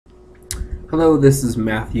Hello, this is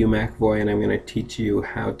Matthew McVoy, and I'm going to teach you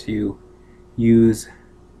how to use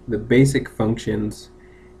the basic functions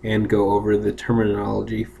and go over the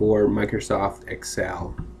terminology for Microsoft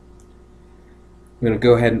Excel. I'm going to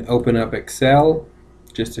go ahead and open up Excel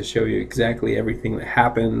just to show you exactly everything that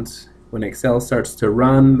happens. When Excel starts to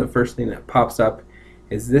run, the first thing that pops up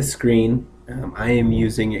is this screen. I am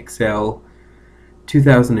using Excel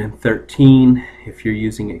 2013. If you're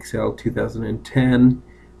using Excel 2010,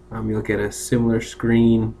 you'll get a similar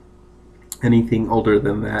screen. Anything older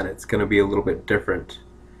than that, it's going to be a little bit different.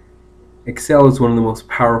 Excel is one of the most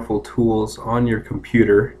powerful tools on your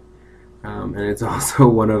computer, and it's also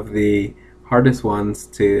one of the hardest ones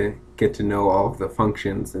to get to know all of the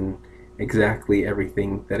functions and exactly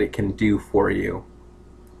everything that it can do for you.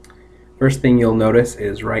 First thing you'll notice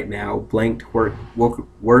is right now blanked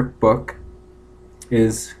workbook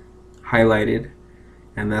is highlighted,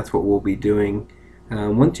 and that's what we'll be doing.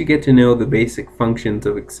 Once you get to know the basic functions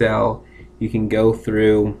of Excel, you can go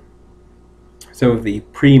through some of the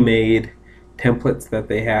pre-made templates that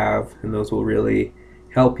they have, and those will really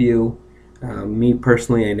help you. Me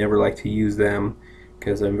personally, I never like to use them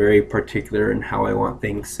because I'm very particular in how I want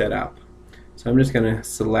things set up. So I'm just going to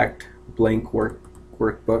select blank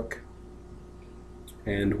workbook,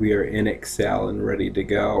 and we are in Excel and ready to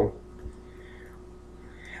go.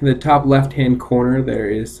 In the top left hand corner there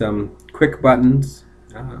is some quick buttons.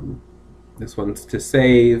 This one's to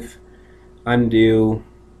save, undo,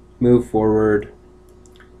 move forward.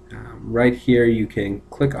 Right here you can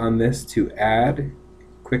click on this to add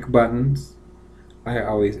quick buttons. I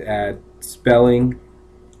always add spelling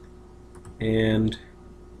and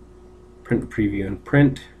print preview and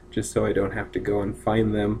print, just so I don't have to go and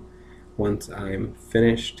find them once I'm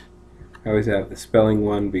finished. I always have the spelling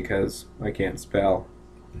one because I can't spell.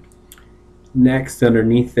 Next,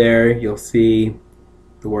 underneath there, you'll see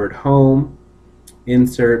the word home,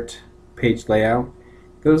 insert, page layout.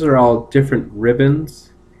 Those are all different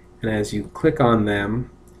ribbons, and as you click on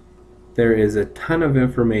them, there is a ton of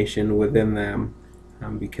information within them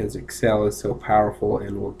because Excel is so powerful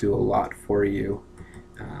and will do a lot for you.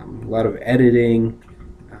 A lot of editing,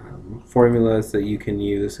 formulas that you can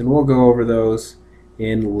use, and we'll go over those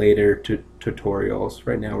in later tutorials.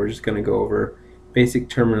 Right now we're just going to go over basic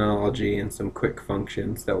terminology and some quick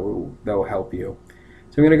functions that will help you.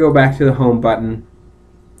 So I'm going to go back to the home button.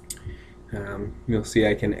 You'll see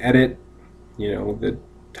I can edit,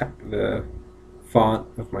 the font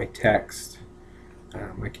of my text.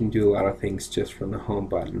 I can do a lot of things just from the home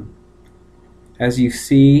button. As you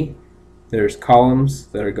see, there's columns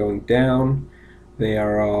that are going down. They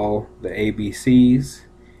are all the ABCs.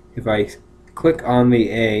 If I click on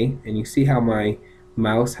the A, and you see how my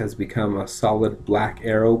mouse has become a solid black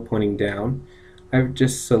arrow pointing down, I've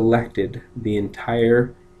just selected the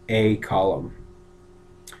entire A column.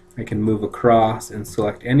 I can move across and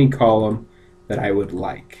select any column that I would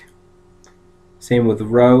like. Same with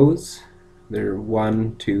rows. They're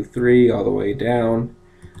 1, 2, 3 all the way down.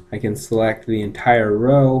 I can select the entire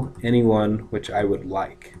row, any one which I would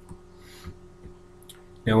like.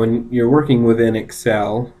 Now when you're working within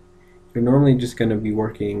Excel, you're normally just going to be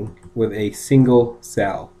working with a single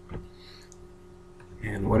cell.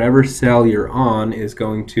 And whatever cell you're on is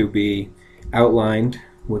going to be outlined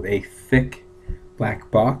with a thick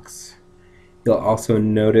black box. You'll also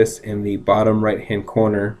notice in the bottom right hand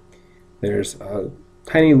corner there's a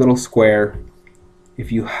tiny little square.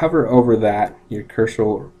 If you hover over that, your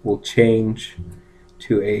cursor will change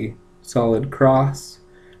to a solid cross.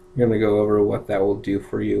 We're going to go over what that will do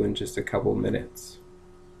for you in just a couple minutes.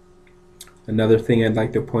 Another thing I'd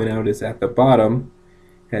like to point out is at the bottom,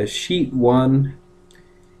 as sheet 1,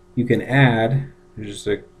 you can add, there's just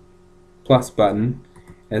a plus button,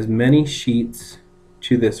 as many sheets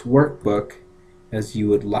to this workbook as you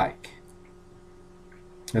would like.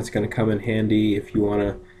 That's going to come in handy if you want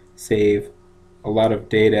to save a lot of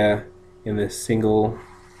data in this single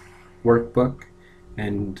workbook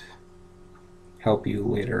and help you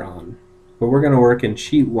later on. But we're going to work in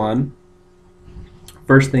sheet 1.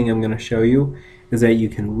 First thing I'm going to show you is that you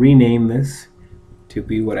can rename this to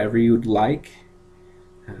be whatever you'd like.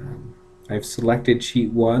 I've selected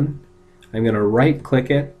sheet 1. I'm going to right click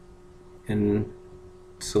it and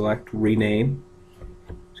select rename.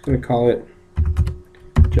 I'm just going to call it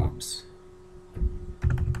jobs.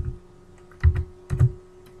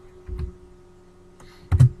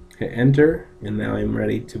 Hit enter, and now I'm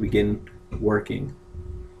ready to begin working.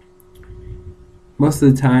 Most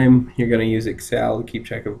of the time you're going to use Excel to keep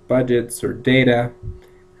track of budgets or data.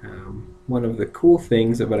 One of the cool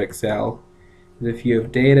things about Excel is if you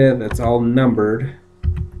have data that's all numbered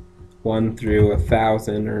 1 through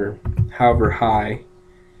 1,000 or however high,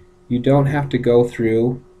 you don't have to go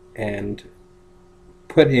through and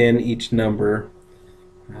put in each number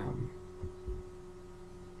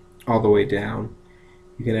all the way down.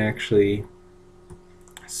 You can actually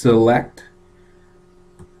select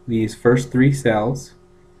these first 3 cells,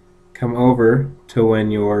 come over to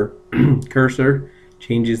when your cursor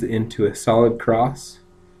changes into a solid cross,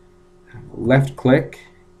 left click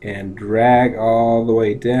and drag all the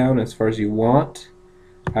way down as far as you want.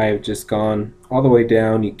 I have just gone all the way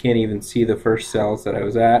down. You can't even see the first cells that I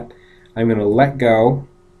was at. I'm going to let go,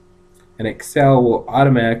 and Excel will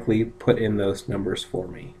automatically put in those numbers for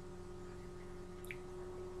me.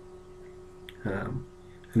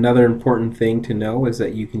 Another important thing to know is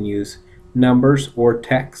that you can use numbers or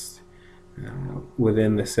text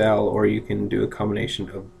within the cell, or you can do a combination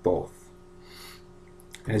of both.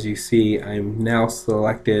 As you see, I'm now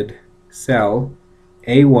selected cell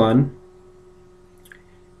A1,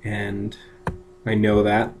 and I know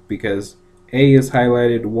that because A is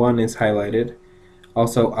highlighted, 1 is highlighted.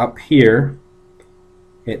 Also up here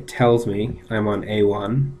it tells me I'm on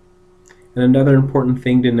A1. And another important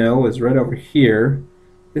thing to know is right over here,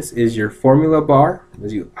 this is your formula bar.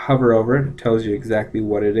 As you hover over it, it tells you exactly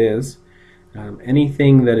what it is.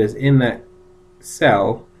 Anything that is in that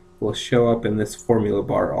cell will show up in this formula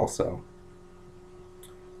bar also.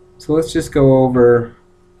 So let's just go over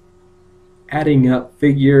adding up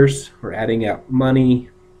figures or adding up money.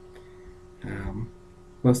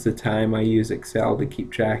 Most of the time I use Excel to keep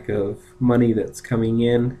track of money that's coming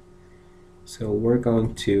in. So we're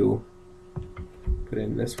going to put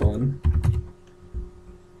in this one,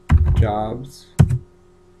 jobs,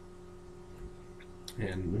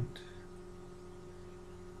 and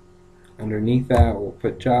underneath that we'll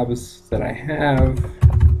put jobs that I have,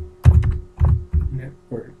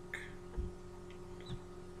 network,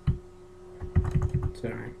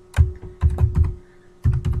 sorry,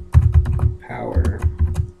 power,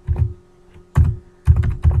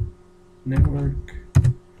 network,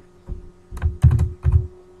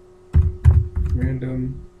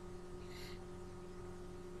 random,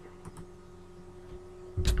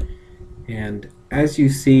 and as you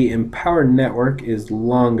see, Empower Network is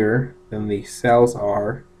longer than the cells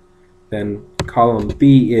are, than column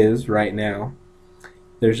B is right now.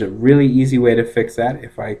 There's a really easy way to fix that.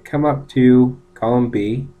 If I come up to column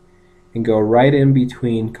B and go right in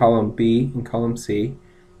between column B and column C,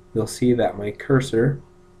 you'll see that my cursor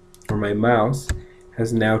or my mouse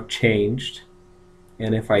has now changed,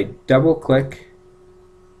 and if I double click,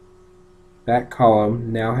 that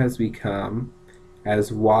column now has become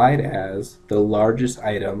as wide as the largest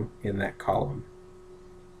item in that column.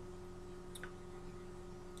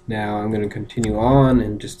 Now I'm going to continue on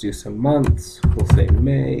and just do some months. We'll say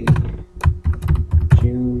May,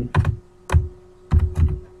 June,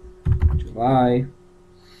 July.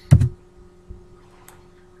 I'm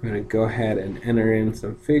going to go ahead and enter in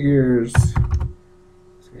some figures.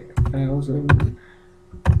 Say 1,000,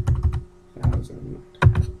 1,000,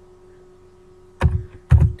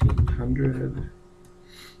 1,500.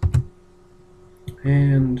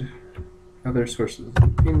 And other sources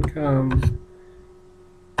of income.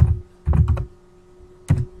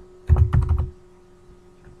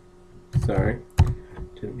 Sorry,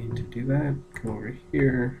 didn't mean to do that. Come over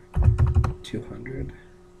here, 200.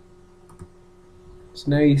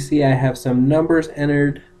 So now you see I have some numbers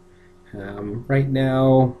entered. Right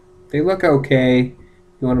now they look okay. If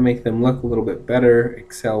you want to make them look a little bit better,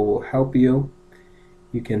 Excel will help you.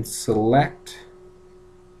 You can select,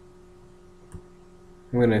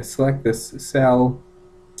 I'm going to select this cell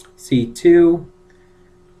C2,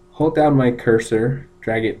 hold down my cursor,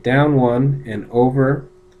 drag it down one and over.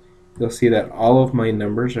 You'll see that all of my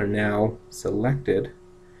numbers are now selected.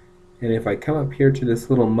 And if I come up here to this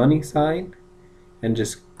little money sign and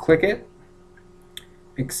just click it,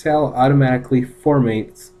 Excel automatically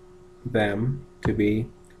formates them to be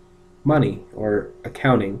money or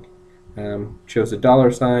accounting. Shows a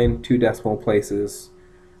dollar sign, 2 decimal places.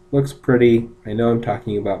 Looks pretty. I know I'm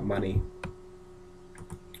talking about money.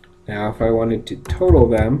 Now if I wanted to total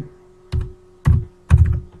them,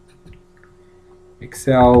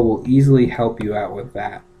 Excel will easily help you out with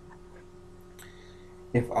that.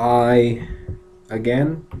 If I,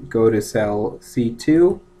 again, go to cell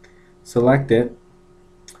C2, select it,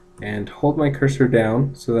 and hold my cursor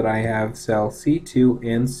down so that I have cell C2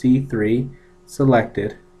 and C3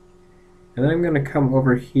 selected, and then I'm going to come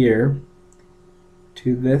over here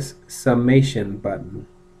to this summation button,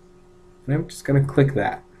 and I'm just going to click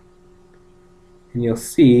that, and you'll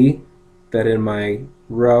see that in my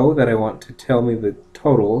row that I want to tell me the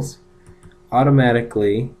totals,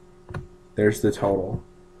 automatically there's the total.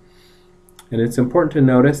 And it's important to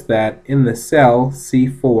notice that in the cell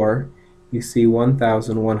C4 you see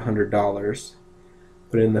 $1,100,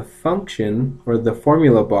 but in the function or the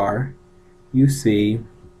formula bar you see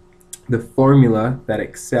the formula that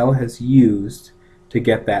Excel has used to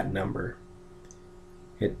get that number.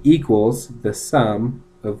 It equals the sum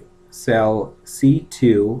of cell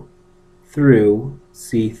C2 through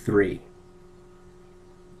C3.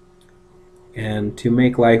 And to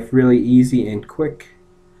make life really easy and quick,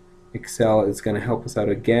 Excel is going to help us out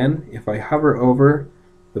again. If I hover over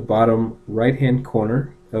the bottom right hand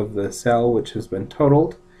corner of the cell which has been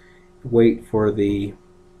totaled, wait for the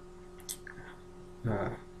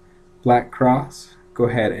black cross, go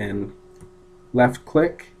ahead and left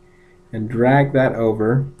click and drag that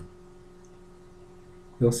over,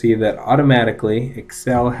 you'll see that automatically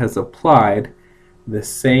Excel has applied the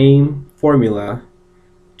same formula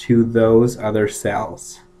to those other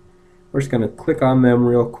cells. We're just going to click on them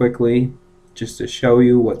real quickly just to show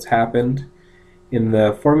you what's happened. In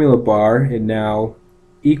the formula bar, it now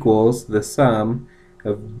equals the sum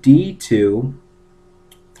of D2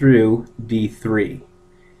 through D3.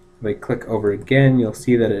 If I click over again, you'll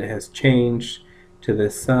see that it has changed to the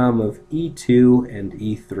sum of E2 and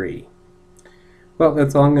E3. Well,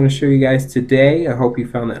 that's all I'm going to show you guys today. I hope you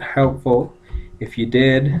found that helpful. If you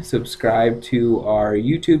did, subscribe to our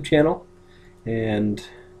YouTube channel and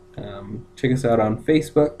check us out on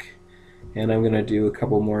Facebook, and I'm going to do a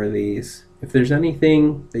couple more of these. If there's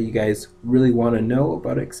anything that you guys really want to know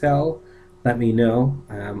about Excel, let me know.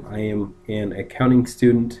 I am an accounting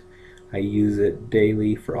student. I use it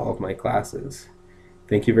daily for all of my classes.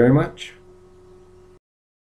 Thank you very much.